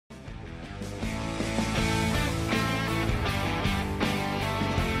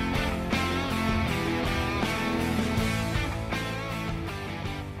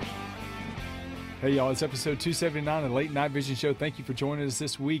Hey, y'all, it's episode 279 of the Late Night Vision Show. Thank you for joining us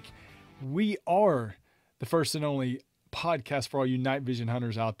this week. We are the first and only podcast for all you night vision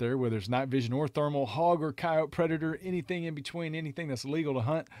hunters out there, whether it's night vision or thermal, hog or coyote, predator, anything in between, anything that's legal to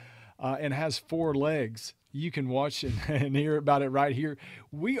hunt and has four legs. You can watch and hear about it right here.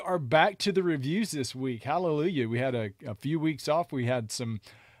 We are back to the reviews this week. Hallelujah. We had a few weeks off. We had some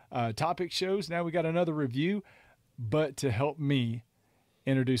topic shows. Now we got another review. But to help me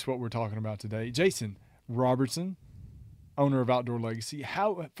introduce what we're talking about today, Jason Robertson, owner of Outdoor Legacy.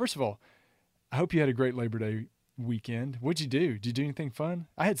 First of all, I hope you had a great Labor Day weekend. What'd you do? Did you do anything fun?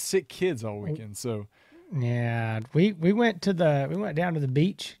 I had sick kids all weekend, so. Yeah, we went down to the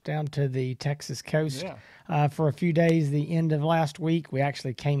beach, down to the Texas coast for a few days. The end of last week, we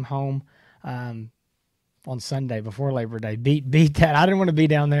actually came home on Sunday before Labor Day. Beat that. I didn't want to be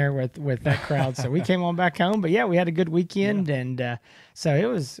down there with that crowd, so we came on back home. But yeah, we had a good weekend, and so it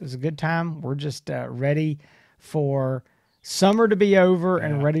was a good time. We're just ready for summer to be over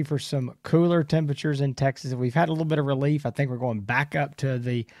and ready for some cooler temperatures in Texas. We've had a little bit of relief. I think we're going back up to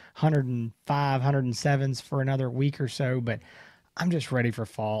the 105, 107s for another week or so, but I'm just ready for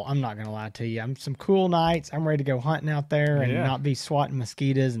fall. I'm not going to lie to you. I'm some cool nights. I'm ready to go hunting out there and not be swatting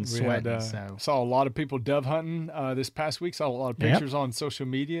mosquitoes and sweating. Saw a lot of people dove hunting this past week. Saw a lot of pictures on social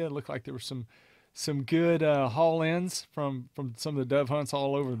media. It looked like there were some good haul-ins from some of the dove hunts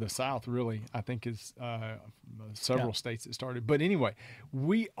all over the South, really. I think is several states that started. But anyway,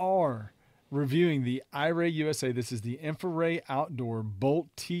 we are reviewing the iRay USA. This is the InfiRay Outdoor Bolt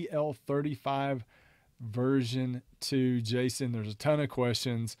TL35 version 2. Jason, there's a ton of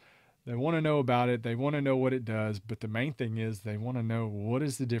questions. They want to know about it. They want to know what it does. But the main thing is they want to know what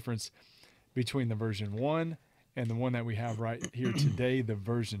is the difference between the version 1 and the one that we have right here today, the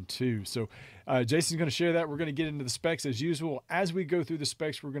version 2. So Jason's going to share that. We're going to get into the specs as usual. As we go through the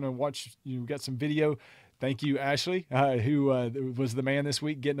specs, we're going to watch, we got some video. Thank you, Ashley, who was the man this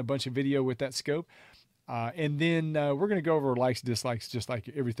week getting a bunch of video with that scope. And then we're going to go over likes, dislikes, just like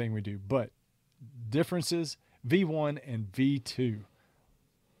everything we do. But differences, V1 and V2.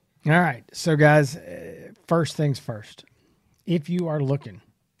 All right. So, guys, first things first. If you are looking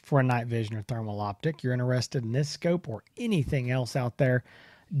for a night vision or thermal optic, you're interested in this scope or anything else out there,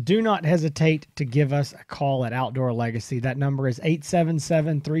 do not hesitate to give us a call at Outdoor Legacy. That number is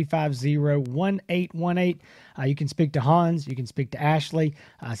 877-350-1818. You can speak to Hans. You can speak to Ashley.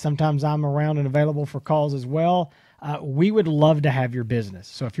 Sometimes I'm around and available for calls as well. We would love to have your business.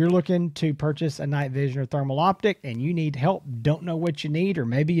 So if you're looking to purchase a night vision or thermal optic and you need help, don't know what you need, or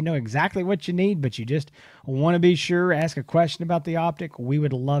maybe you know exactly what you need, but you just want to be sure, ask a question about the optic, we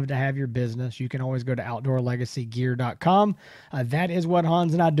would love to have your business. You can always go to outdoorlegacygear.com. That is what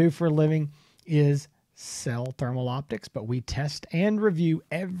Hans and I do for a living, is sell thermal optics, but we test and review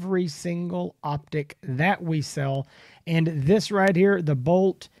every single optic that we sell. And this right here, the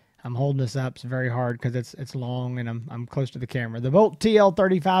Bolt, I'm holding this up. It's very hard because it's long and I'm close to the camera. The Bolt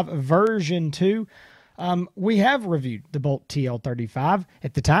TL35 version 2. We have reviewed the Bolt TL35.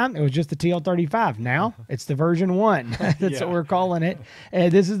 At the time, it was just the TL35. Now it's the version 1. That's what we're calling it.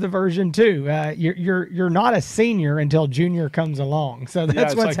 This is the version 2. You're not a senior until junior comes along. So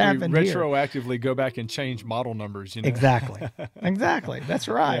that's what's happened here. Retroactively go back and change model numbers. You know? Exactly. That's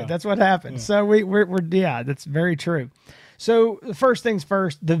right. Yeah. That's what happened. Yeah. So we're that's very true. So the first things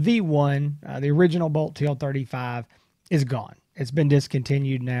first, the V1, the original Bolt TL35 is gone. It's been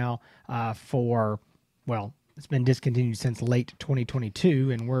discontinued now it's been discontinued since late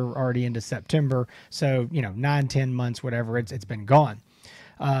 2022, and we're already into September. So, 9-10 months, whatever, it's been gone.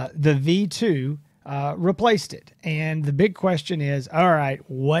 The V2 replaced it. And the big question is, all right,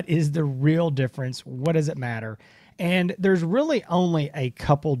 what is the real difference? What does it matter? And there's really only a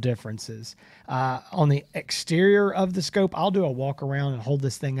couple differences. On the exterior of the scope, I'll do a walk around and hold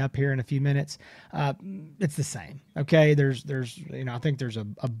this thing up here in a few minutes. It's the same. Okay. There's I think there's a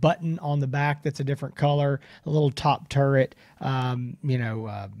button on the back that's a different color, a little top turret,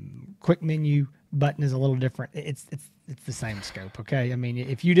 quick menu button is a little different. It's the same scope. Okay. I mean,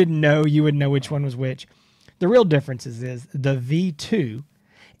 if you didn't know, you would know which one was which. The real difference is the V2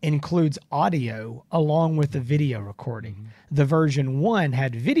 includes audio along with the video recording. Mm-hmm. The version 1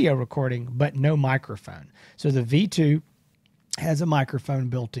 had video recording, but no microphone. So the V2 has a microphone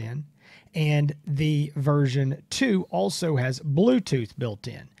built in, and the version 2 also has Bluetooth built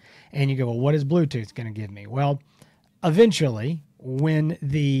in. And you go, well, what is Bluetooth going to give me? Well, eventually, when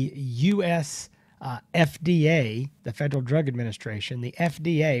the U.S. FDA, the Federal Drug Administration, the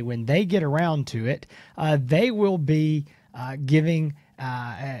FDA, when they get around to it, they will be giving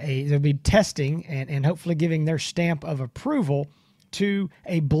they'll be testing and hopefully giving their stamp of approval to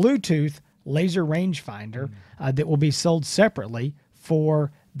a Bluetooth laser rangefinder that will be sold separately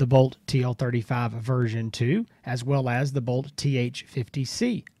for the Bolt TL35 version 2, as well as the Bolt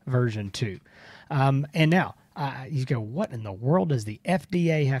TH50C version 2. And now, you go, what in the world does the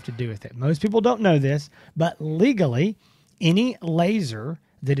FDA have to do with it? Most people don't know this, but legally, any laser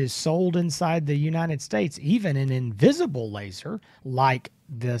that is sold inside the United States, even an invisible laser like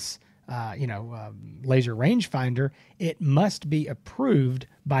this laser rangefinder, it must be approved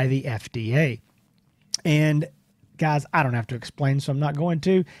by the FDA. And guys, I don't have to explain, so I'm not going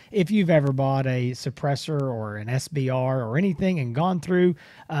to. If you've ever bought a suppressor or an SBR or anything and gone through,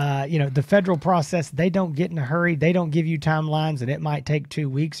 the federal process, they don't get in a hurry. They don't give you timelines, and it might take 2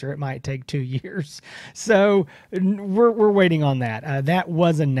 weeks or it might take 2 years. So we're waiting on that. That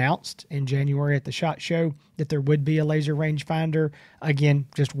was announced in January at the SHOT Show that there would be a laser rangefinder. Again,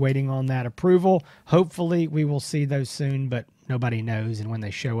 just waiting on that approval. Hopefully we will see those soon, but nobody knows, and when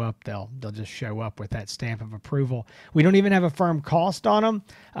they show up, they'll just show up with that stamp of approval. We don't even have a firm cost on them,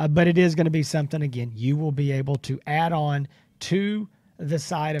 but it is going to be something, again, you will be able to add on to the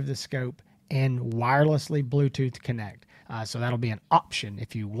side of the scope and wirelessly Bluetooth connect. So that'll be an option.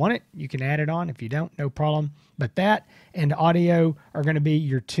 If you want it, you can add it on. If you don't, no problem. But that and audio are going to be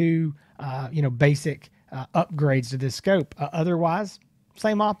your two, basic upgrades to this scope. Otherwise,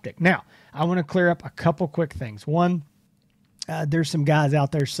 same optic. Now, I want to clear up a couple quick things. One, there's some guys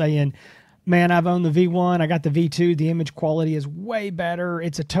out there saying, man, I've owned the V1, I got the V2, the image quality is way better.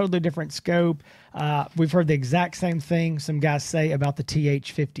 It's a totally different scope. We've heard the exact same thing some guys say about the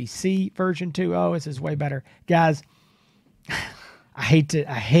TH50C version 2. Oh, this is way better. Guys, I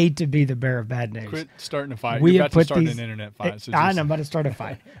hate to be the bearer of bad news. Quit starting a fight. You're about to start an internet fight. So I know, I'm about to start a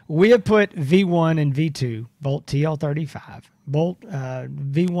fight. We have put V1 and V2, Bolt TL35, Bolt V1,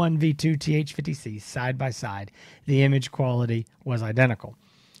 V2, TH50C side by side. The image quality was identical.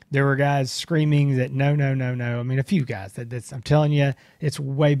 There were guys screaming that no. I mean, a few guys that's I'm telling you, it's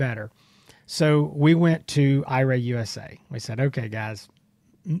way better. So we went to iRay USA. We said, okay, guys,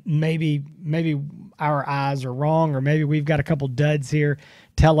 maybe our eyes are wrong, or maybe we've got a couple duds here.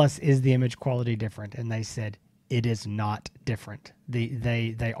 Tell us, is the image quality different? And they said it is not different.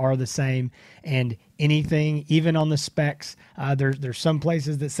 They are the same. And anything, even on the specs, there's some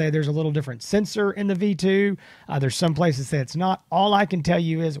places that say there's a little different sensor in the V2. There's some places that say it's not. All I can tell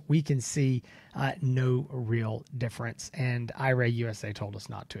you is we can see no real difference. And iRay USA told us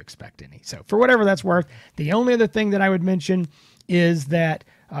not to expect any. So for whatever that's worth, the only other thing that I would mention is that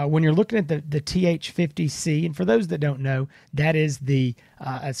when you're looking at the TH50C, and for those that don't know, that is the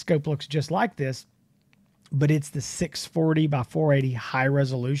scope looks just like this, but it's the 640 by 480 high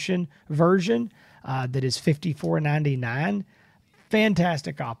resolution version that is $54.99.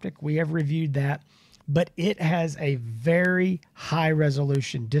 Fantastic optic. We have reviewed that, but it has a very high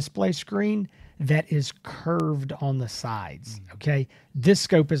resolution display screen that is curved on the sides. Okay, this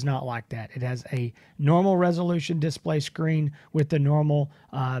scope is not like that. It has a normal resolution display screen with the normal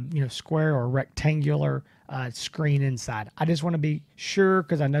square or rectangular screen inside. I just want to be sure,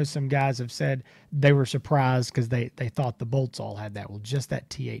 because I know some guys have said they were surprised because they thought the Bolts all had that. Well, just that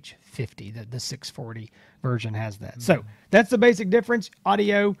TH50, the 640 version has that. So that's the basic difference.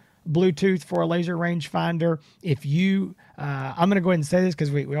 Audio, Bluetooth for a laser rangefinder. If you, I'm going to go ahead and say this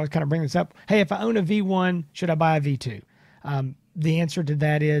because we always kind of bring this up. Hey, if I own a V1, should I buy a V2? The answer to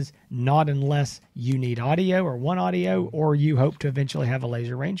that is not, unless you need audio or want audio, or you hope to eventually have a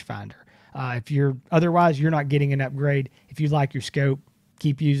laser rangefinder. Otherwise, you're not getting an upgrade. If you like your scope,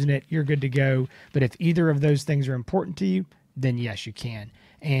 keep using it. You're good to go. But if either of those things are important to you, then yes, you can.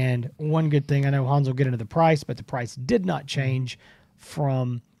 And one good thing, I know Hans will get into the price, but the price did not change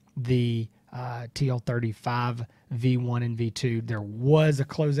from the TL35 V1 and V2. There was a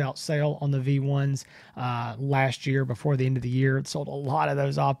closeout sale on the V1s last year before the end of the year. It sold a lot of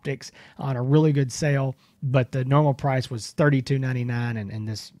those optics on a really good sale, but the normal price was $32.99, and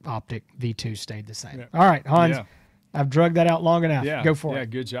this optic V2 stayed the same. Yeah. All right, Hans, I've drugged that out long enough. Go for it. Yeah,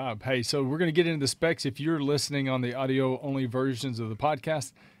 good job. Hey, so we're going to get into the specs. If you're listening on the audio-only versions of the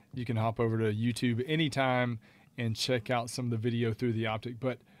podcast, you can hop over to YouTube anytime and check out some of the video through the optic.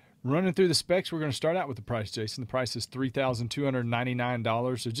 But running through the specs, we're going to start out with the price, Jason. The price is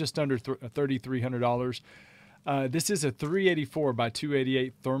 $3,299, so just under $3,300. This is a 384 by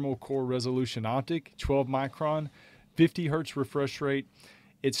 288 thermal core resolution optic, 12 micron, 50 hertz refresh rate.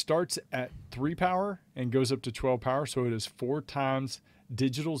 It starts at 3 power and goes up to 12 power, so it is 4 times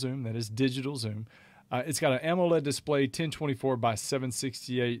digital zoom. That is digital zoom. It's got an AMOLED display, 1024 by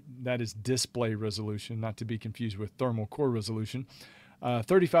 768. That is display resolution, not to be confused with thermal core resolution.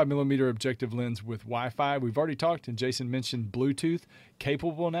 35 millimeter objective lens with Wi-Fi. We've already talked, and Jason mentioned Bluetooth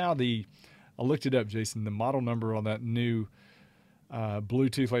capable now. The I looked it up, Jason. The model number on that new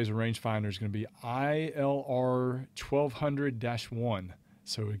Bluetooth laser rangefinder is going to be ILR 1200-1.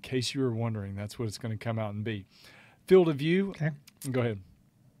 So in case you were wondering, that's what it's going to come out and be. Field of view. Okay. Go ahead.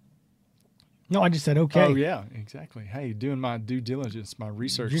 No, I just said okay. Oh, yeah, exactly. Hey, doing my due diligence, my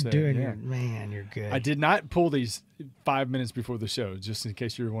research. You're there. doing yeah. your, man, you're good. I did not pull these 5 minutes before the show, just in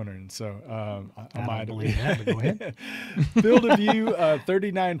case you were wondering. So I might believe that, but go ahead. Field of view,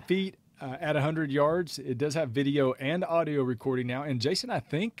 39 feet at 100 yards. It does have video and audio recording now. And Jason, I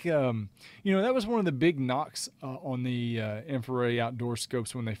think, that was one of the big knocks on the InfiRay outdoor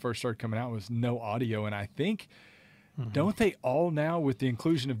scopes when they first started coming out was no audio. And I think, don't they all now, with the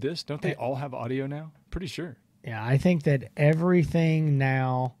inclusion of this, don't they all have audio now? Pretty sure. Yeah, I think that everything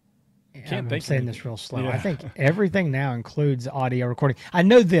now, I'm saying this real slow. Yeah. I think everything now includes audio recording. I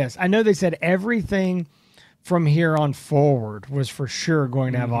know this. I know they said everything from here on forward was for sure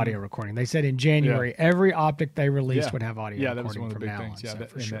going to have audio recording. They said in January, every optic they released would have audio recording. Yeah, that was one of the big things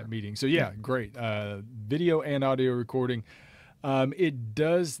that meeting. So, great. Video and audio recording. It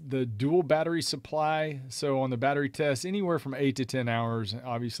does the dual battery supply. So on the battery test, anywhere from 8 to 10 hours.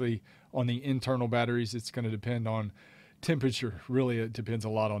 Obviously, on the internal batteries, it's going to depend on temperature. Really, it depends a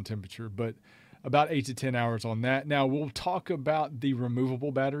lot on temperature, but about 8 to 10 hours on that. Now, we'll talk about the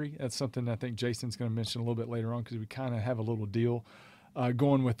removable battery. That's something I think Jason's going to mention a little bit later on because we kind of have a little deal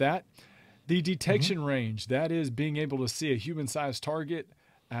going with that. The detection range, that is being able to see a human-sized target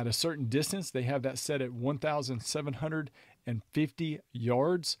at a certain distance. They have that set at 1,750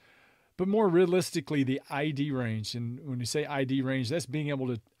 yards. But more realistically, the ID range, and when you say ID range, that's being able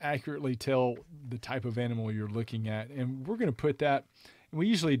to accurately tell the type of animal you're looking at. And we're going to put that, and we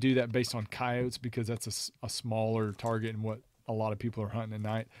usually do that based on coyotes because that's a smaller target and what a lot of people are hunting at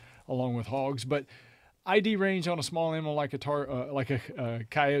night, along with hogs. But ID range on a small animal like a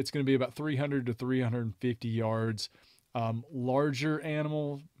coyote is going to be about 300 to 350 yards. Larger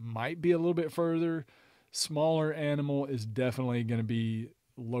animal might be a little bit further. Smaller animal is definitely going to be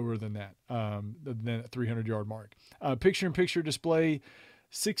lower than that 300-yard mark. Picture-in-picture display,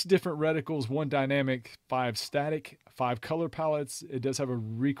 6 different reticles, 1 dynamic, 5 static, 5 color palettes. It does have a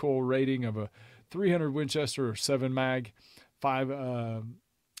recoil rating of a 300 Winchester or 7 mag, 5. I've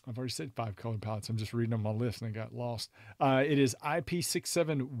already said 5 color palettes. I'm just reading on my list and I got lost. It is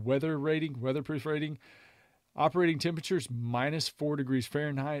IP67 weatherproof rating. Operating temperatures -4 degrees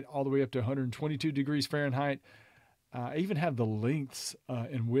Fahrenheit all the way up to 122 degrees Fahrenheit. I even have the lengths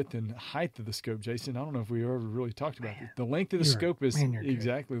and width and height of the scope, Jason. I don't know if we ever really talked about this. The length of the scope is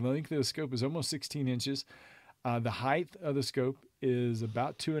exactly. The length of the scope is almost 16 inches. The height of the scope is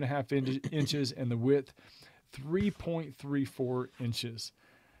about 2.5 inches, and the width 3.34 inches.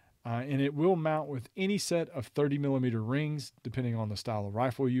 And it will mount with any set of 30 millimeter rings, depending on the style of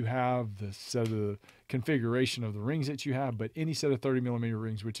rifle you have, the set of the configuration of the rings that you have, but any set of 30 millimeter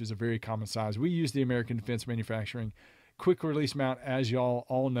rings, which is a very common size. We use the American Defense Manufacturing quick release mount, as y'all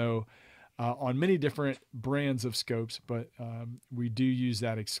all know, on many different brands of scopes, but we do use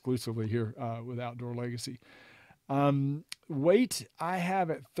that exclusively here with Outdoor Legacy. Weight I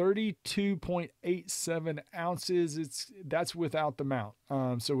have at 32.87 ounces. That's without the mount.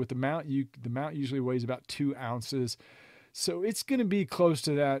 So with the mount, the mount usually weighs about 2 ounces. So it's going to be close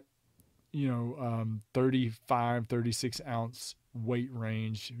to that, 35, 36 ounce weight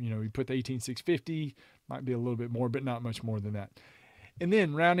range. You put the 18650, might be a little bit more, but not much more than that. And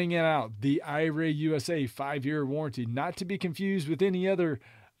then rounding it out, the iRay USA 5-year warranty, not to be confused with any other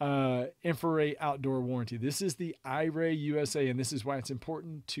InfiRay outdoor warranty. This is the iRay USA, and this is why it's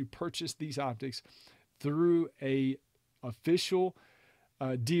important to purchase these optics through a official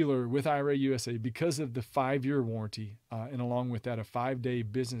dealer with iRay USA because of the 5-year warranty, and along with that, a 5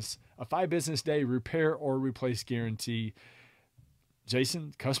 business day repair or replace guarantee.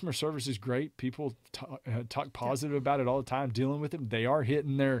 Jason, customer service is great. People talk positive about it all the time, dealing with them. They are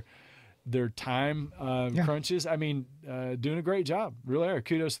hitting their time crunches. I mean, doing a great job. Really are.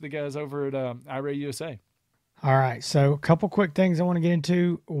 Kudos to the guys over at iRay USA. All right. So a couple quick things I want to get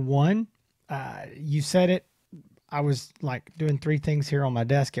into. One, you said it. I was like doing 3 things here on my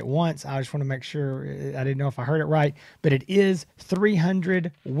desk at once. I just want to make sure I didn't know if I heard it right, but it is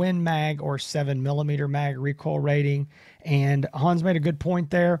 300 Win Mag or 7 millimeter mag recoil rating. And Hans made a good point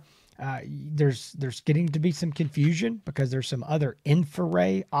there. There's getting to be some confusion because there's some other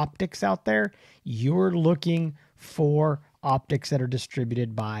InfiRay optics out there. You're looking for optics that are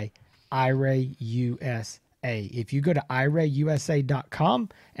distributed by iRay USA. If you go to irayusa.com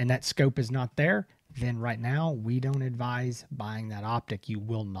and that scope is not there, then right now we don't advise buying that optic. You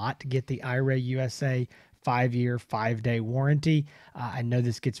will not get the iRay USA 5-year, 5-day warranty. I know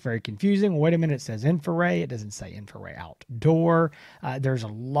this gets very confusing. Wait a minute, it says InfiRay. It doesn't say InfiRay Outdoor. There's a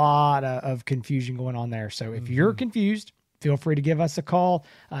lot of confusion going on there. So if you're confused, feel free to give us a call.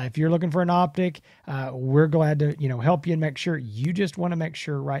 If you're looking for an optic, we're glad to help you and make sure. You just want to make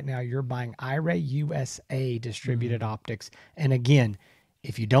sure right now you're buying iRay USA distributed optics. And again,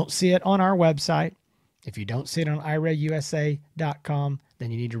 if you don't see it on our website, if you don't see it on iRayUSA.com,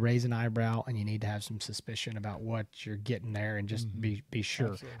 then you need to raise an eyebrow and you need to have some suspicion about what you're getting there and just be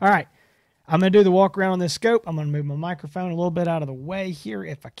sure. Absolutely. All right. I'm going to do the walk around on this scope. I'm going to move my microphone a little bit out of the way here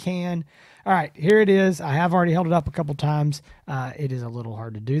if I can. All right, here it is. I have already held it up a couple times. It is a little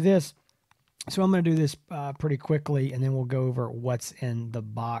hard to do this. So I'm going to do this pretty quickly, and then we'll go over what's in the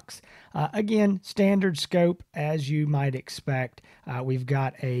box. Again, standard scope, as you might expect. We've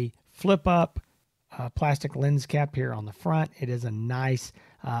got a flip-up plastic lens cap here on the front. It is a nice,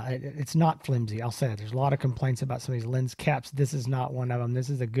 it's not flimsy. I'll say that. There's a lot of complaints about some of these lens caps. This is not one of them. This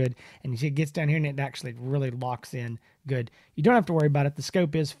is a good, and you see it gets down here and it actually really locks in good. You don't have to worry about it. The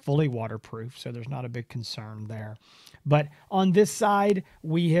scope is fully waterproof, so there's not a big concern there. But on this side,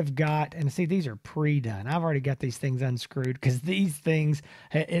 we have got, and see, these are pre-done. I've already got these things unscrewed because these things,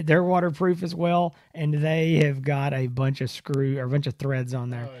 they're waterproof as well, and they have got a bunch of threads on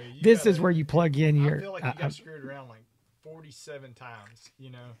there. This is where you plug in your. I feel like you got screwed around like 47 times,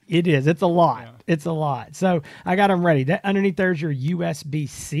 It is. It's a lot. Yeah. It's a lot. So I got them ready. Underneath there's your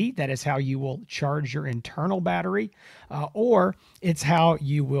USB-C. That is how you will charge your internal battery, or it's how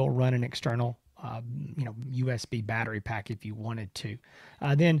you will run an external USB battery pack if you wanted to.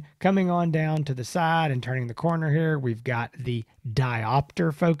 Then coming on down to the side and turning the corner here, we've got the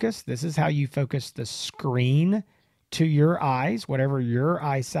diopter focus. This is how you focus the screen to your eyes, whatever your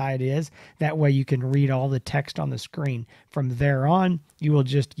eyesight is. That way you can read all the text on the screen. From there on, you will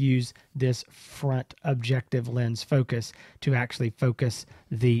just use this front objective lens focus to actually focus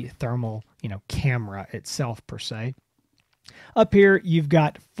the thermal, camera itself per se. Up here, you've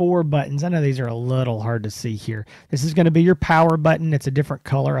got 4 buttons. I know these are a little hard to see here. This is going to be your power button. It's a different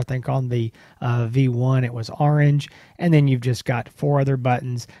color. I think on the V1 it was orange. And then you've just got 4 other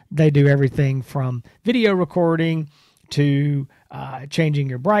buttons. They do everything from video recording to changing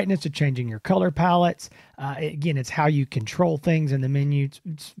your brightness, to changing your color palettes. Again, it's how you control things in the menu.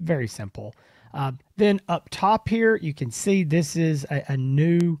 It's very simple. Then up top here, you can see this is a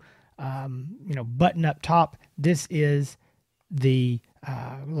new button up top. This is the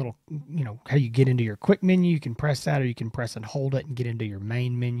little, how you get into your quick menu. You can press that, or you can press and hold it and get into your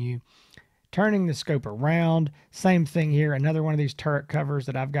main menu. Turning the scope around, same thing here. Another one of these turret covers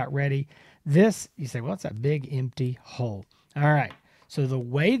that I've got ready. This, you say, well, it's a big empty hole. All right. So the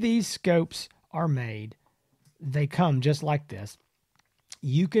way these scopes are made, they come just like this.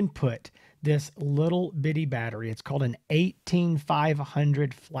 You can put this little bitty battery. It's called an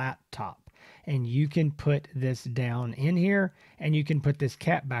 18500 flat top. And you can put this down in here, and you can put this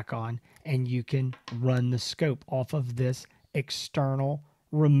cap back on, and you can run the scope off of this external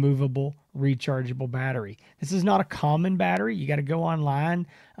removable rechargeable battery. This is not a common battery. You got to go online,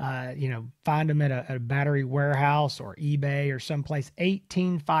 find them at a battery warehouse or eBay or someplace.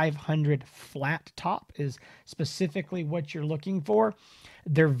 18500 flat top is specifically what you're looking for.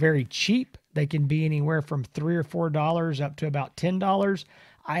 They're very cheap. They can be anywhere from $3 or $4 up to about $10.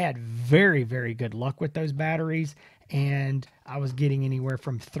 I had very, very good luck with those batteries, and I was getting anywhere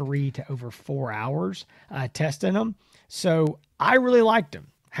from 3 to over 4 hours testing them. So I really liked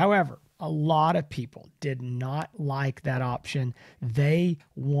them. However, a lot of people did not like that option. They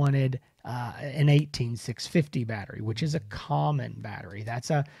wanted an 18650 battery, which is a common battery.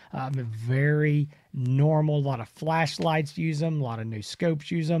 That's a very normal. A lot of flashlights use them. A lot of new scopes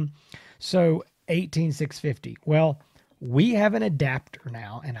use them. So 18650. Well, we have an adapter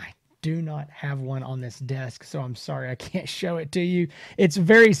now, and I do not have one on this desk, so I'm sorry I can't show it to you. It's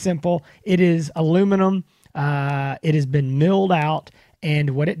very simple. It is aluminum. It has been milled out,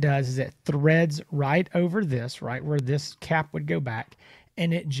 and what it does is it threads right over this, right where this cap would go back,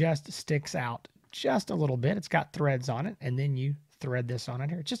 and it just sticks out just a little bit. It's got threads on it, and then you thread this on it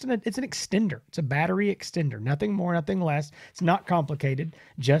here. It's just it's an extender. It's a battery extender. Nothing more, nothing less. It's not complicated.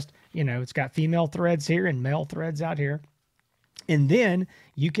 Just, it's got female threads here and male threads out here. And then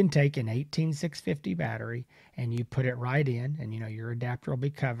you can take an 18650 battery and you put it right in, and your adapter will be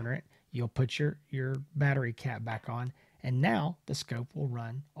covering it. You'll put your battery cap back on, and now the scope will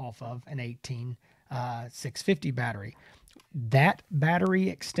run off of an 18650 battery. That battery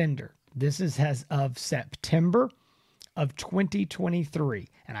extender, this is as of September of 2023.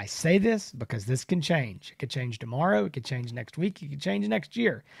 And I say this because this can change. It could change tomorrow. It could change next week. It could change next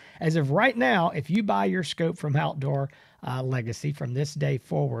year. As of right now, if you buy your scope from Outdoor Legacy from this day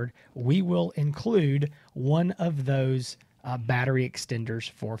forward, we will include one of those battery extenders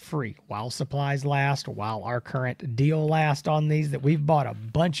for free while supplies last, while our current deal lasts on these. That we've bought a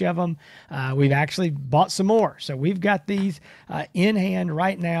bunch of them. We've actually bought some more. So we've got these in hand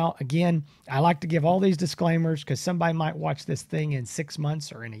right now. Again, I like to give all these disclaimers because somebody might watch this thing in 6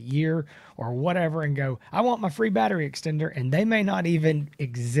 months or in a year or whatever and go, I want my free battery extender, and they may not even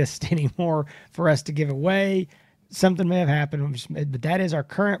exist anymore for us to give away. Something may have happened, but that is our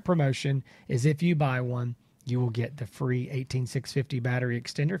current promotion, is if you buy one, you will get the free 18650 battery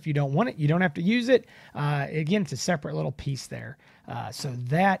extender. If you don't want it, you don't have to use it. Again, it's a separate little piece there. So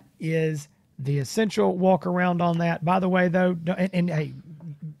that is the essential walk around on that. By the way, though, and hey,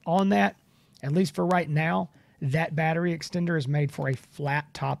 on that, at least for right now, that battery extender is made for a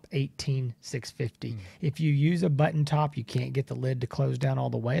flat top 18650. If you use a button top, you can't get the lid to close down all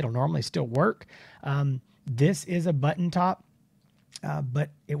the way. It'll normally still work. This is a button top. But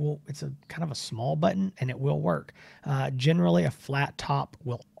it's a kind of a small button and it will work. Generally a flat top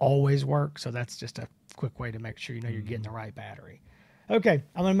will always work. So that's just a quick way to make sure you know you're getting the right battery. Okay,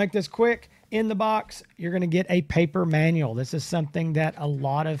 I'm going to make this quick. In the box, you're going to get a paper manual. This is something that a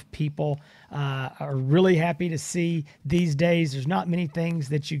lot of people are really happy to see these days. There's not many things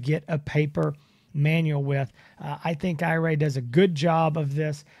that you get a paper manual with. I think iRay does a good job of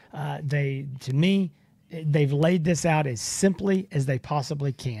this. To me, they've laid this out as simply as they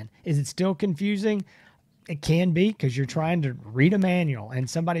possibly can. Is it still confusing? It can be, because you're trying to read a manual and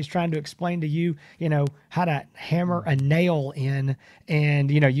somebody's trying to explain to you, how to hammer a nail in,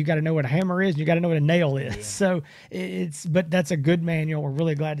 and you got to know what a hammer is and you got to know what a nail is. Yeah. So but that's a good manual. We're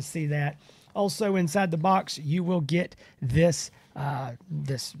really glad to see that. Also inside the box, you will get this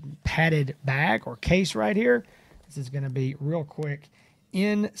this padded bag or case right here. This is going to be real quick.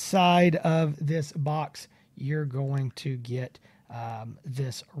 Inside of this box, you're going to get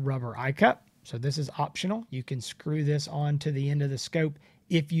this rubber eye cup. So this is optional. You can screw this on to the end of the scope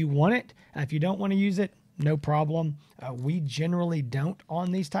if you want it. If you don't want to use it, no problem. We generally don't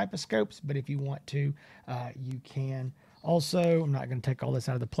on these type of scopes, but if you want to, you can. Also, I'm not going to take all this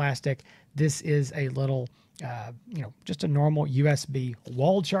out of the plastic. This is a little, just a normal USB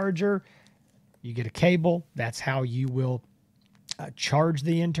wall charger. You get a cable. That's how you will charge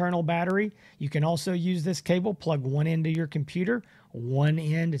the internal battery. You can also use this cable, plug one end to your computer, one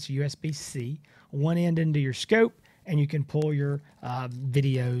end, it's USB-C, one end into your scope, and you can pull your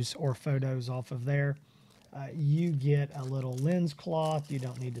videos or photos off of there. You get a little lens cloth. You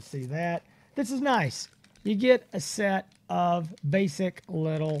don't need to see that. This is nice. You get a set of basic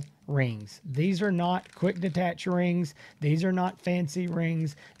little rings. These are not quick detach rings. These are not fancy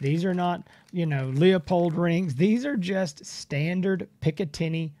rings. These are not, Leopold rings. These are just standard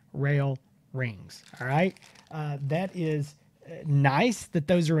Picatinny rail rings. All right. That is nice that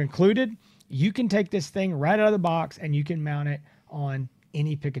those are included. You can take this thing right out of the box and you can mount it on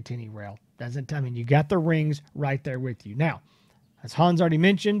any Picatinny rail. You got the rings right there with you. Now, as Hans already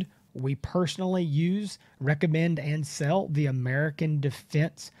mentioned, we personally recommend and sell the American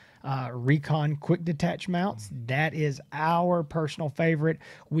Defense Recon quick detach mounts. That is our personal favorite.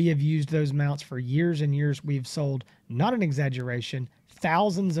 We have used those mounts for years and years. We've sold, not an exaggeration,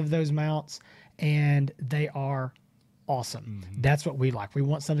 thousands of those mounts, and they are awesome. That's what we like. We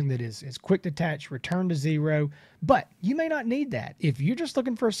want something that is quick detach, return to zero, but you may not need that. If you're just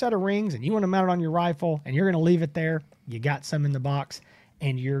looking for a set of rings and you want to mount it on your rifle and you're going to leave it there, you got some in the box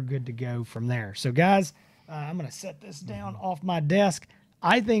and you're good to go from there. So guys, I'm going to set this down off my desk.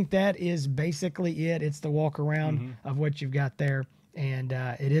 I think that is basically it. It's the walk around of what you've got there. And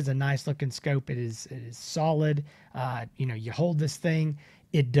it is a nice looking scope. It is solid. You hold this thing,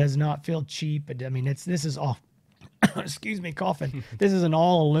 it does not feel cheap. This is all, excuse me, coughing. This is an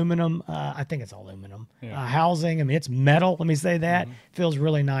all aluminum. I think it's all aluminum housing. It's metal. Let me say that. Feels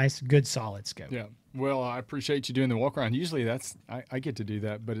really nice. Good solid scope. Yeah. Well, I appreciate you doing the walk around. Usually I get to do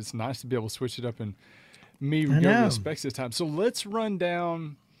that, but it's nice to be able to switch it up and me go over the specs this time. So let's run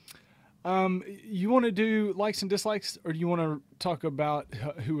down. You want to do likes and dislikes, or do you want to talk about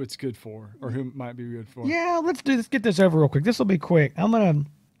who it's good for or who it might be good for? Yeah, let's get this over real quick. This will be quick.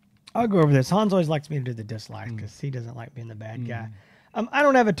 I'll go over this. Hans always likes me to do the dislikes because he doesn't like being the bad guy. I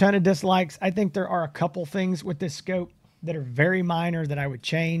don't have a ton of dislikes. I think there are a couple things with this scope that are very minor that I would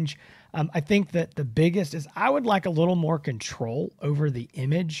change. I think that the biggest is I would like a little more control over the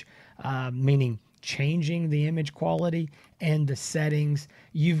image, meaning changing the image quality and the settings.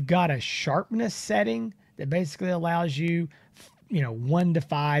 You've got a sharpness setting that basically allows you, 1 to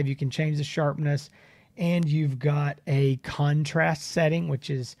 5. You can change the sharpness, and you've got a contrast setting, which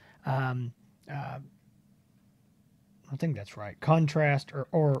is, I think that's right. Contrast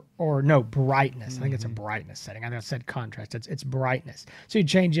or no, brightness. I think it's a brightness setting. I said contrast. It's brightness. So you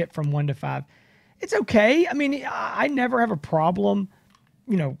change it from 1 to 5. It's okay. I mean, I never have a problem,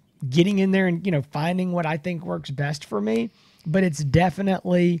 getting in there and, finding what I think works best for me. But it's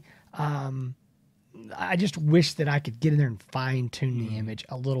definitely, I just wish that I could get in there and fine tune the image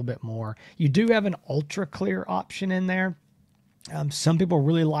a little bit more. You do have an ultra clear option in there. Some people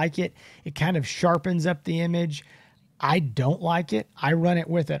really like it. It kind of sharpens up the image. I don't like it. I run it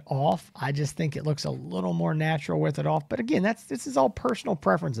with it off. I just think it looks a little more natural with it off. But again, this is all personal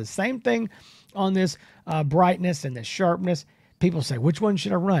preferences. Same thing on this brightness and this sharpness. People say, which one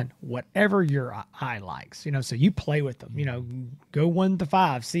should I run? Whatever your eye likes, so you play with them, go 1 to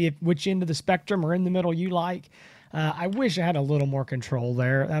 5, see which end of the spectrum or in the middle you like. I wish I had a little more control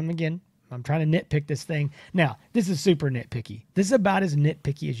there. Again, I'm trying to nitpick this thing. Now, this is super nitpicky. This is about as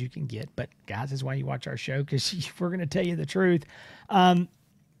nitpicky as you can get. But guys, this is why you watch our show, because we're going to tell you the truth.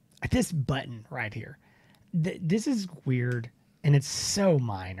 This button right here, this is weird, and it's so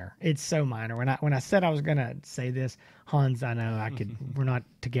minor. It's so minor. When I said I was going to say this, Hans, I know I could. We're not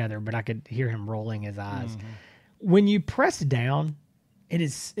together, but I could hear him rolling his eyes. When you press down, it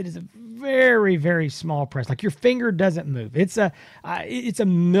is a very, very small press. Like your finger doesn't move. It's a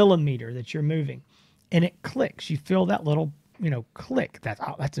millimeter that you're moving, and it clicks. You feel that little, click.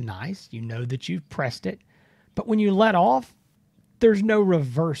 That's nice. You know that you've pressed it. But when you let off, there's no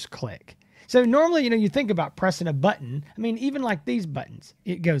reverse click. So normally, you think about pressing a button. I mean, even like these buttons,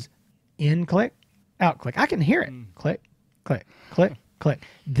 it goes in click, out click. I can hear it. Click, click, click, click.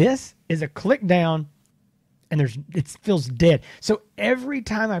 This is a click down, and it feels dead. So every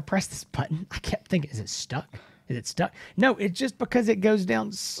time I press this button, I kept thinking, is it stuck? Is it stuck? No, it's just because it goes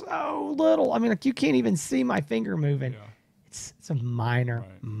down so little. I mean, like you can't even see my finger moving. Yeah. It's a minor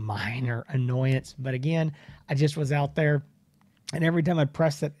annoyance. But again, I just was out there, and every time I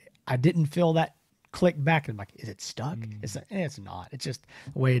pressed it, I didn't feel that click back. I'm like, is it stuck? It's not. It's just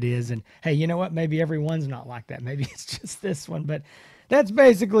the way it is. And hey, you know what? Maybe everyone's not like that. Maybe it's just this one. But that's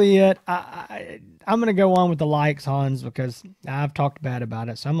basically it. I'm going to go on with the likes, Hans, because I've talked bad about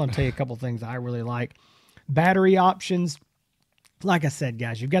it. So I'm going to tell you a couple things I really like. Battery options. Like I said,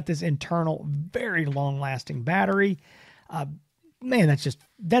 guys, you've got this internal, very long-lasting battery. Man,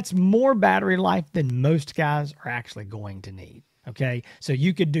 that's more battery life than most guys are actually going to need. Okay, so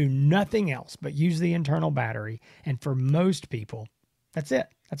you could do nothing else but use the internal battery. And for most people, that's it.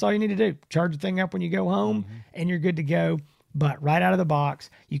 That's all you need to do. Charge the thing up when you go home and you're good to go. But right out of the box,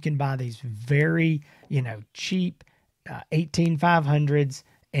 you can buy these very, cheap 18500s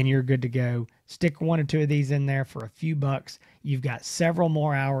and you're good to go. Stick 1 or 2 of these in there for a few bucks. You've got several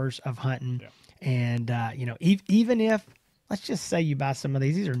more hours of hunting. Yeah. And, even if, let's just say you buy some of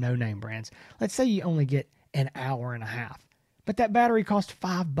these are no-name brands. Let's say you only get an hour and a half. But that battery cost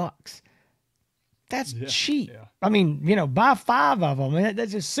 $5. That's cheap. Yeah. I mean, buy 5 of them. And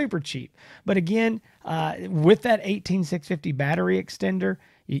that's just super cheap. But again, with that 18650 battery extender,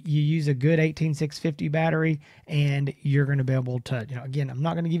 you use a good 18650 battery, and you're going to be able to, again, I'm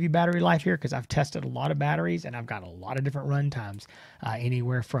not going to give you battery life here because I've tested a lot of batteries and I've got a lot of different run times,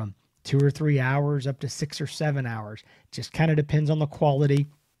 anywhere from 2 or 3 hours up to 6 or 7 hours. Just kind of depends on the quality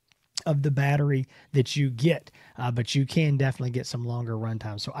of the battery that you get, but you can definitely get some longer run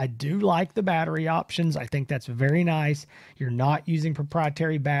times. So I do like the battery options. I think that's very nice. You're not using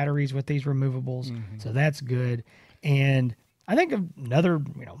proprietary batteries with these removables, so that's good. And I think another,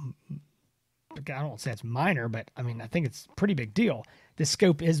 I don't want to say it's minor, but I mean, I think it's a pretty big deal. This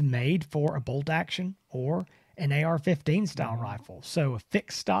scope is made for a bolt action or an AR-15 style rifle. So a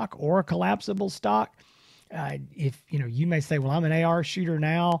fixed stock or a collapsible stock. If you may say, well, I'm an AR shooter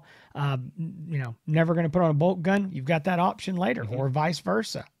now, never going to put on a bolt gun. You've got that option later, or vice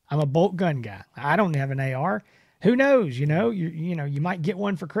versa. I'm a bolt gun guy. I don't have an AR. Who knows? You might get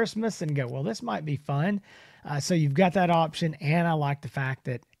one for Christmas and go, well, this might be fun. So you've got that option, and I like the fact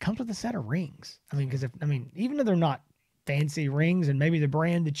that it comes with a set of rings. I mean, because even though they're not fancy rings, and maybe the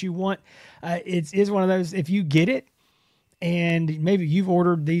brand that you want, it is one of those. If you get it, and maybe you've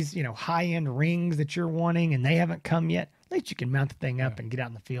ordered these, high-end rings that you're wanting and they haven't come yet, at least you can mount the thing up and get out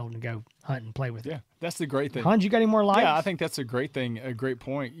in the field and go hunt and play with it. Yeah, that's the great thing. Hans, you got any more likes? Yeah, I think that's a great thing, a great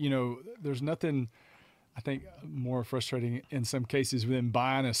point. There's nothing, I think, more frustrating in some cases than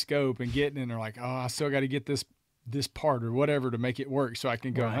buying a scope and getting it and they're like, oh, I still got to get this part or whatever to make it work so I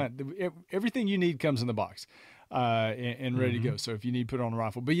can go hunt. Everything you need comes in the box and ready to go. So if you need to put it on a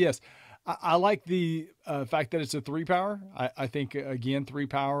rifle. But yes, I like the fact that it's a 3-power. I think, again,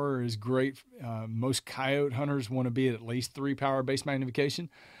 3-power is great. Most coyote hunters want to be at least 3-power base magnification.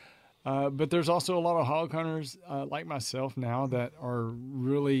 But there's also a lot of hog hunters like myself now that are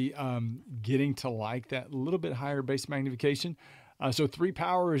really getting to like that little bit higher base magnification. So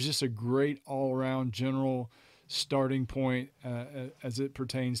 3-power is just a great all-around general starting point as it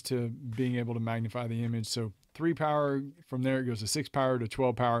pertains to being able to magnify the image. So 3-power, from there it goes to 6-power to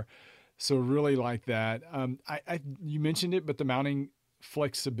 12-power. So really like that. You mentioned it, but the mounting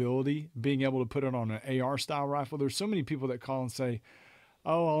flexibility, being able to put it on an AR style rifle. There's so many people that call and say,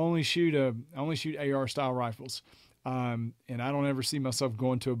 "Oh, I only shoot AR style rifles," and I don't ever see myself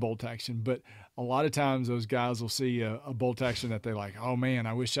going to a bolt action. But a lot of times those guys will see a bolt action that they like. Oh man,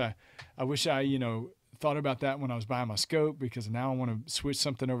 I wish I thought about that when I was buying my scope, because now I want to switch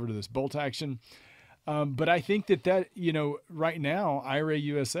something over to this bolt action. But I think that right now iRay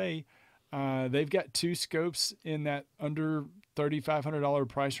USA, they've got 2 scopes in that under $3,500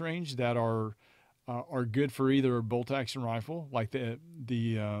 price range that are good for either a bolt action rifle like the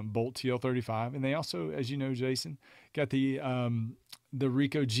Bolt TL35, and they also, as you know, Jason, got the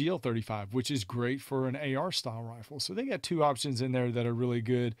Rico GL35, which is great for an AR style rifle. So they got 2 options in there that are really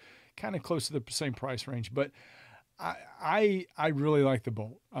good, kind of close to the same price range. But I really like the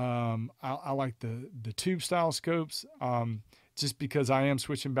Bolt. I like the tube style scopes, just because I am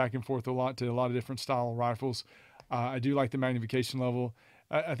switching back and forth a lot to a lot of different style rifles. I do like the magnification level.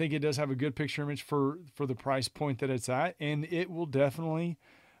 I think it does have a good picture image for the price point that it's at, and it will definitely,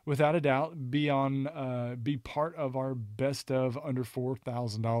 without a doubt, be part of our best of under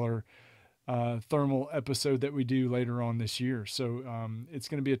 $4,000 thermal episode that we do later on this year. So it's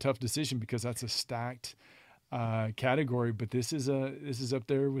going to be a tough decision because that's a stacked category, but this is up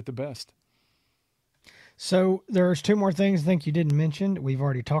there with the best. So there's 2 more things I think you didn't mention we've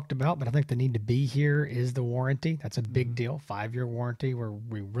already talked about, but I think the need to be here is the warranty. That's a big deal. 5-year warranty,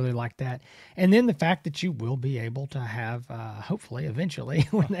 we really like that. And then the fact that you will be able to have, hopefully, eventually,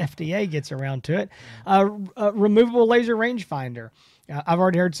 when the FDA gets around to it, a removable laser rangefinder. I've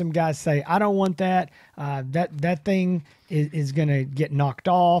already heard some guys say, I don't want that. That thing is going to get knocked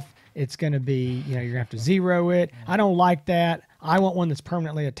off. It's going to be, you're going to have to zero it. I don't like that. I want one that's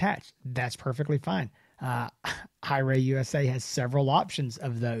permanently attached. That's perfectly fine. iRay USA has several options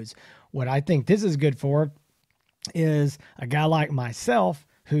of those. What I think this is good for is a guy like myself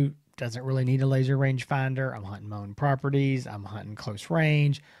who doesn't really need a laser rangefinder. I'm hunting my own properties. I'm hunting close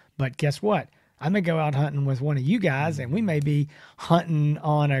range. But guess what? I may go out hunting with one of you guys, and we may be hunting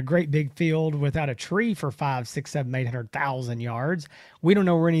on a great big field without a tree for 5, 6, 7, 800,000 yards. We don't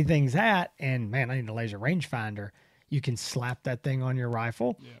know where anything's at, and man, I need a laser rangefinder. You can slap that thing on your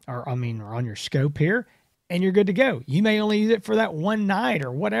rifle, or on your scope here, and you're good to go. You may only use it for that one night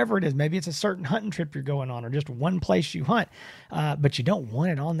or whatever it is. Maybe it's a certain hunting trip you're going on or just one place you hunt, but you don't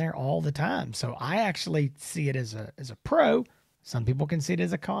want it on there all the time. So I actually see it as a pro. Some people can see it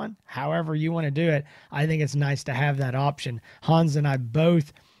as a con. However you want to do it, I think it's nice to have that option. Hans and I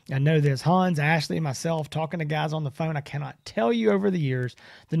both, I know this, Hans, Ashley, and myself, talking to guys on the phone, I cannot tell you over the years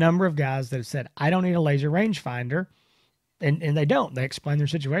the number of guys that have said, I don't need a laser rangefinder. And they don't. They explain their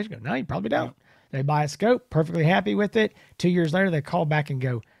situation. Go, no, you probably don't. They buy a scope, perfectly happy with it. 2 years later, they call back and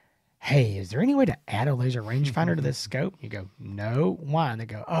go, hey, is there any way to add a laser rangefinder to this scope? You go, no. Why? And they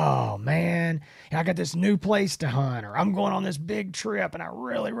go, oh, man, I got this new place to hunt, or I'm going on this big trip, and I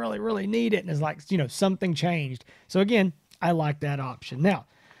really, really, really need it. And it's like, something changed. So, again, I like that option. Now,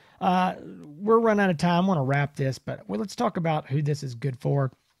 we're running out of time. I want to wrap this, but let's talk about who this is good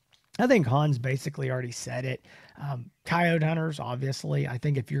for. I think Hans basically already said it. Coyote hunters, obviously. I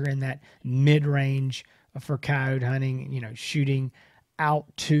think if you're in that mid-range for coyote hunting, shooting out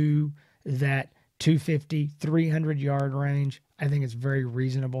to that 250, 300-yard range, I think it's very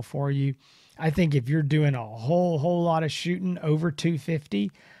reasonable for you. I think if you're doing a whole lot of shooting over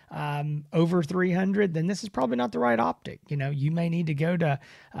 250, over 300, then this is probably not the right optic. You may need to go to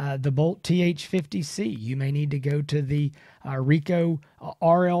the Bolt TH50C. You may need to go to the Rico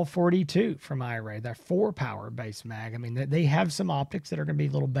RL42 from iRay, their 4-power base mag. I mean, they have some optics that are going to be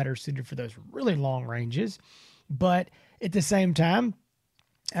a little better suited for those really long ranges. But at the same time,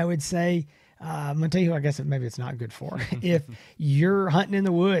 I would say, I'm going to tell you who I guess maybe it's not good for. If you're hunting in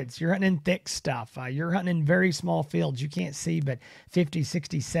the woods, you're hunting in thick stuff, you're hunting in very small fields, you can't see but 50,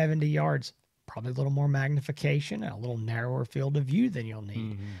 60, 70 yards, probably a little more magnification and a little narrower field of view than you'll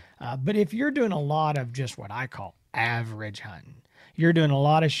need. But if you're doing a lot of just what I call average hunting, you're doing a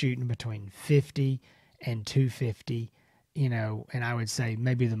lot of shooting between 50 and 250, and I would say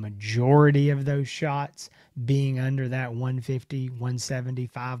maybe the majority of those shots being under that 150,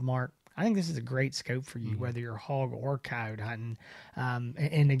 175 mark, I think this is a great scope for you, whether you're hog or coyote hunting.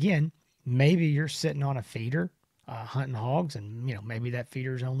 And again, maybe you're sitting on a feeder hunting hogs, and maybe that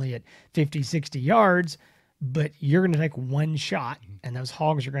feeder's only at 50, 60 yards, but you're going to take one shot, and those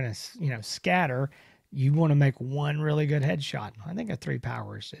hogs are going to scatter. You want to make one really good headshot. I think a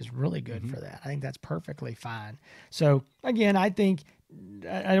 3-power is really good for that. I think that's perfectly fine. So again, I think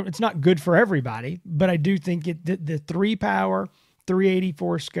it's not good for everybody, but I do think the 3-power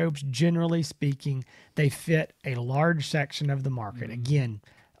 384 scopes, generally speaking, they fit a large section of the market. Again,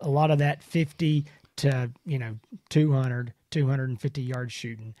 a lot of that 50 to 200, 250 yards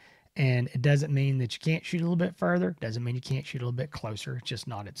shooting. And it doesn't mean that you can't shoot a little bit further. It doesn't mean you can't shoot a little bit closer. It's just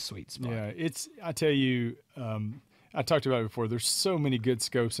not its sweet spot. Yeah, I tell you, I talked about it before. There's so many good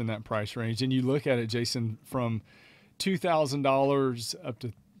scopes in that price range. And you look at it, Jason, from $2,000 up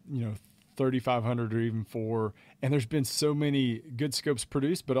to, $3,500 or even $4,000. And there's been so many good scopes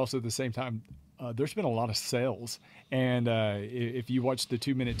produced, but also at the same time, there's been a lot of sales. And if you watch the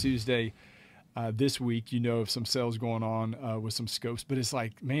 2 Minute Tuesday this week, of some sales going on with some scopes. But it's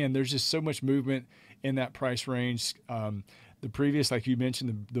like, man, there's just so much movement in that price range. The previous, like you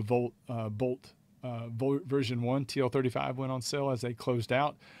mentioned, the Bolt version 1 TL35 went on sale as they closed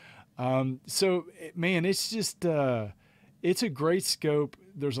out. So, man, it's just it's a great scope.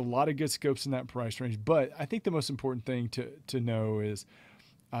 There's a lot of good scopes in that price range. But I think the most important thing to know is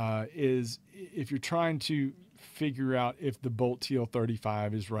if you're trying to figure out if the Bolt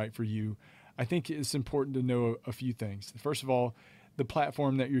TL35 is right for you, I think it's important to know a few things. First of all, the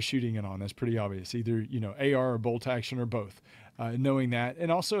platform that you're shooting it on, that's pretty obvious. Either, AR or bolt action or both. Knowing that,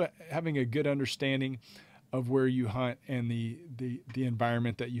 and also having a good understanding of where you hunt and the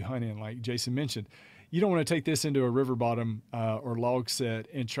environment that you hunt in. Like Jason mentioned, you don't want to take this into a river bottom or log set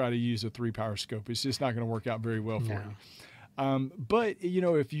and try to use a 3-power scope. It's just not going to work out very well for you. But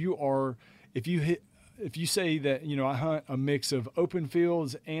if you say that, I hunt a mix of open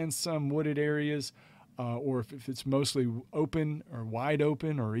fields and some wooded areas, or if it's mostly open or wide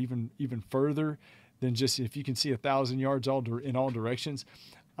open or even further than just if you can see 1,000 yards in all directions,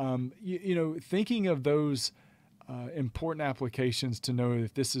 thinking of those important applications to know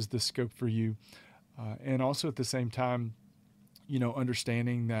if this is the scope for you. And also at the same time,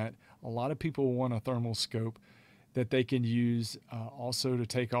 understanding that a lot of people want a thermal scope that they can use also to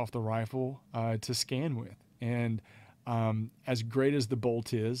take off the rifle to scan with. And as great as the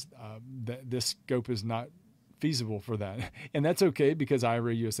Bolt is, this scope is not feasible for that. And that's okay, because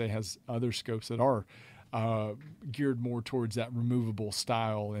iRay USA has other scopes that are geared more towards that removable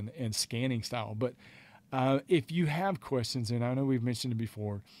style and scanning style. But if you have questions, and I know we've mentioned it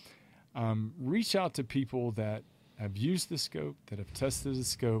before, reach out to people that have used the scope, that have tested the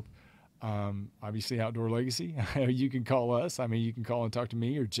scope. Obviously Outdoor Legacy, you can call us. You can call and talk to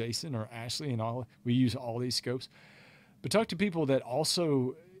me or Jason or Ashley, and we use all these scopes. But talk to people that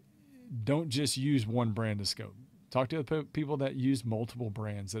also don't just use one brand of scope. Talk to the people that use multiple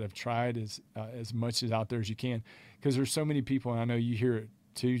brands, that have tried as much as out there as you can. Because there's so many people, and I know you hear it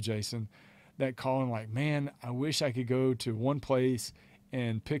too, Jason, that call and like, man, I wish I could go to one place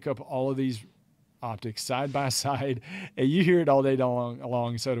and pick up all of these optics side by side. And you hear it all day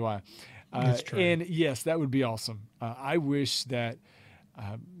long, so do I. That's true. And yes, that would be awesome. I wish that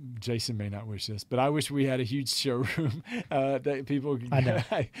Jason may not wish this, but I wish we had a huge showroom that people could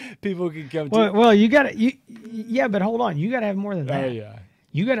come to. Well, you got to, yeah, but hold on, you got to have more than that. Oh yeah,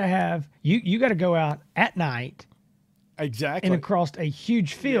 you got to have you got to go out at night. Exactly. And across a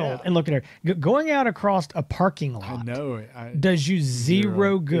huge field and look at it. Going out across a parking lot. I know. Does you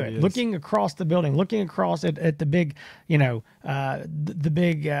zero good. Looking across the building, looking across at the big, the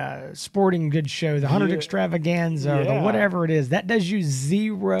big sporting goods show, the 100 extravaganza, or the whatever it is. That does you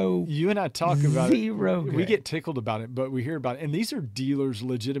zero. You and I talk about zero it. Good. We get tickled about it, but we hear about it. And these are dealers,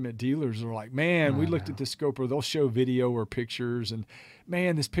 legitimate dealers, are like, man, we looked at this scope, or they'll show video or pictures, and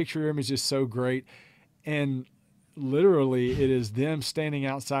man, this picture image is so great. And literally it is them standing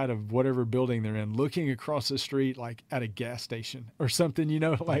outside of whatever building they're in, looking across the street like at a gas station or something,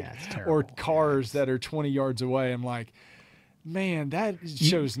 or cars that are 20 yards away. I'm like, man, that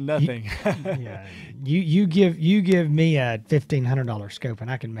shows nothing. You give me a $1,500 scope and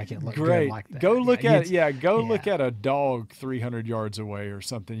I can make it look great. Good like that. Go look look at a dog 300 yards away or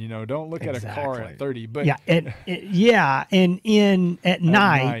something. Don't look at a car at 30. But and at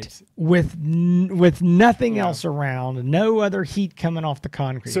night with nothing else around, no other heat coming off the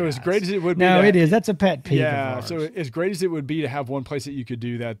concrete. So as great as it would be, it is. That's a pet peeve. Yeah. Of ours. So as great as it would be to have one place that you could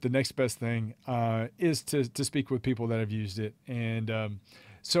do that, the next best thing is to speak with people that have used it. And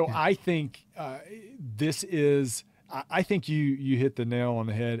I think this is, I think you hit the nail on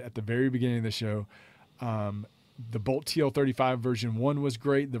the head at the very beginning of the show. The Bolt TL35 version 1 was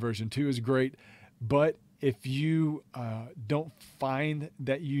great. The version 2 is great. But if you don't find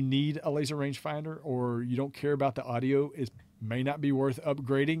that you need a laser rangefinder, or you don't care about the audio, it may not be worth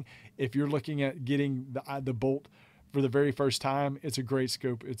upgrading. If you're looking at getting the Bolt for the very first time, it's a great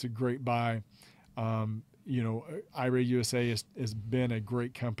scope. It's a great buy. iRay USA has been a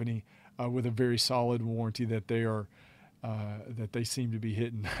great company with a very solid warranty that they are that they seem to be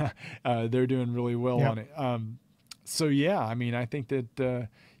hitting. They're doing really well on it. So yeah, I mean, I think that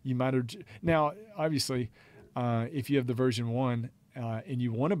you might have now. Obviously, if you have the version 1 and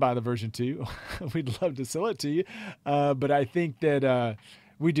you want to buy the version 2, we'd love to sell it to you. But I think that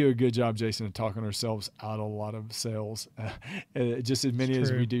we do a good job, Jason, of talking ourselves out of a lot of sales, just as many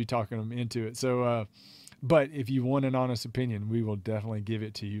as we do talking them into it. So. But if you want an honest opinion, we will definitely give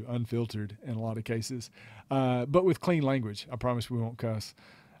it to you unfiltered in a lot of cases, but with clean language. I promise we won't cuss.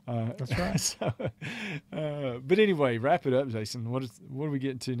 That's right. But anyway, wrap it up, Jason. What are we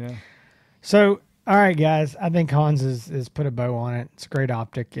getting to now? So, all right, guys, I think Hans has put a bow on it. It's a great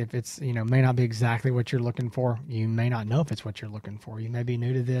optic. If it's, may not be exactly what you're looking for, you may not know if it's what you're looking for. You may be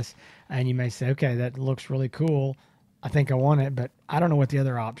new to this and you may say, okay, that looks really cool. I think I want it, but I don't know what the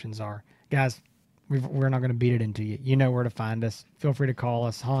other options are. Guys, we're not going to beat it into you. You know where to find us. Feel free to call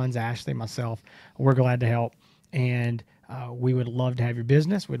us, Hans, Ashley, myself. We're glad to help. And we would love to have your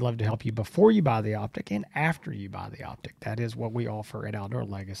business. We'd love to help you before you buy the optic and after you buy the optic. That is what we offer at Outdoor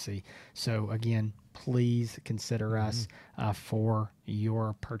Legacy. So again, please consider us for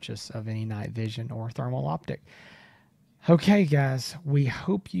your purchase of any night vision or thermal optic. Okay, guys, we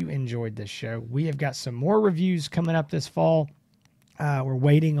hope you enjoyed this show. We have got some more reviews coming up this fall. We're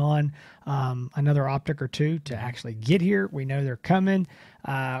waiting on another optic or two to actually get here. We know they're coming.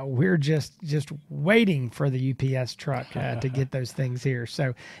 We're just waiting for the UPS truck to get those things here.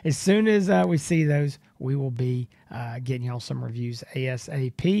 So as soon as we see those, we will be getting y'all some reviews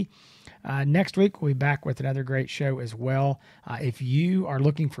ASAP. Next week, we'll be back with another great show as well. If you are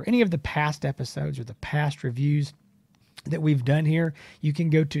looking for any of the past episodes or the past reviews that we've done here, you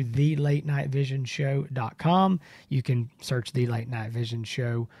can go to thelatenightvisionshow.com. You can search The Late Night Vision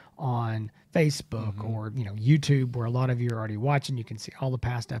Show on Facebook or YouTube, where a lot of you are already watching. You can see all the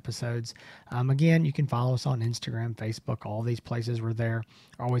past episodes. Again, you can follow us on Instagram, Facebook, all these places. We're there,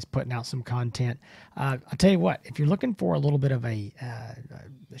 always putting out some content. I'll tell you what, if you're looking for a little bit of a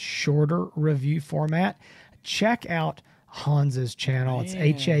shorter review format, check out Hans's channel. It's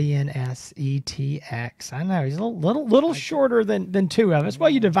HANSETX. I know he's a little shorter than two of us. Well,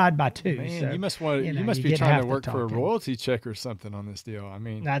 you divide by two. Man, so, you must be trying to work for a royalty check or something on this deal. I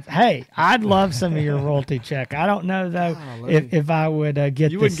mean, hey, I'd love some of your royalty check. I don't know though if I would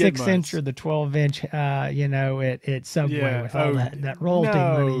get the 6-inch or the 12-inch. At Subway with all that royalty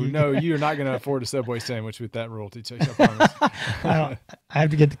money. No, you're not going to afford a Subway sandwich with that royalty check. I promise. I have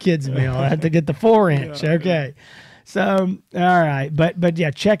to get the kids meal. I have to get the 4-inch. Yeah. Okay. So, all right. But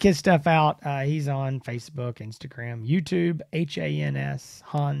yeah, check his stuff out. He's on Facebook, Instagram, YouTube,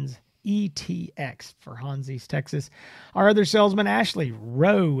 Hans ETX for Hans East Texas. Our other salesman, Ashley,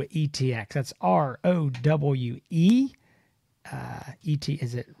 Rowe ETX. That's ROWE. ET,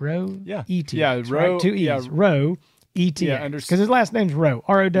 is it Rowe? Yeah. ETX. Yeah, Rowe. Right? 2 E's. Yeah. Rowe ETX. Yeah, because his last name's Rowe.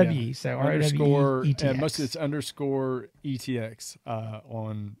 ROWE. Yeah. So underscore ETX. And most of it's underscore ETX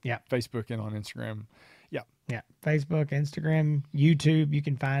on Facebook and on Instagram. Yeah, Facebook, Instagram, YouTube, you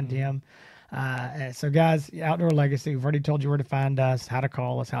can find him. So, guys, Outdoor Legacy, we've already told you where to find us, how to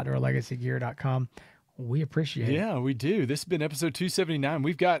call us, outdoorlegacygear.com. We appreciate it. Yeah, we do. This has been episode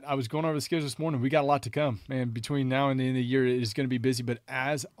 279. I was going over the schedule this morning. We got a lot to come, man. Between now and the end of the year, it is going to be busy. But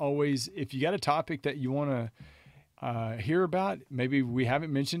as always, if you got a topic that you want to hear about, maybe we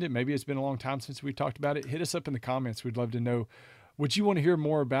haven't mentioned it, maybe it's been a long time since we talked about it, hit us up in the comments. We'd love to know what you want to hear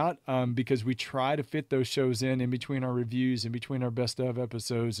more about, because we try to fit those shows in between our reviews, in between our best of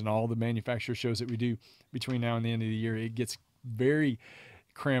episodes and all the manufacturer shows that we do between now and the end of the year. It gets very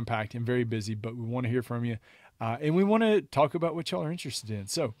cram-packed and very busy, but we want to hear from you. And we want to talk about what y'all are interested in.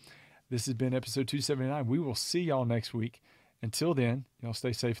 So this has been episode 279. We will see y'all next week. Until then, y'all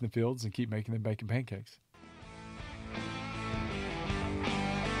stay safe in the fields and keep making them bacon pancakes.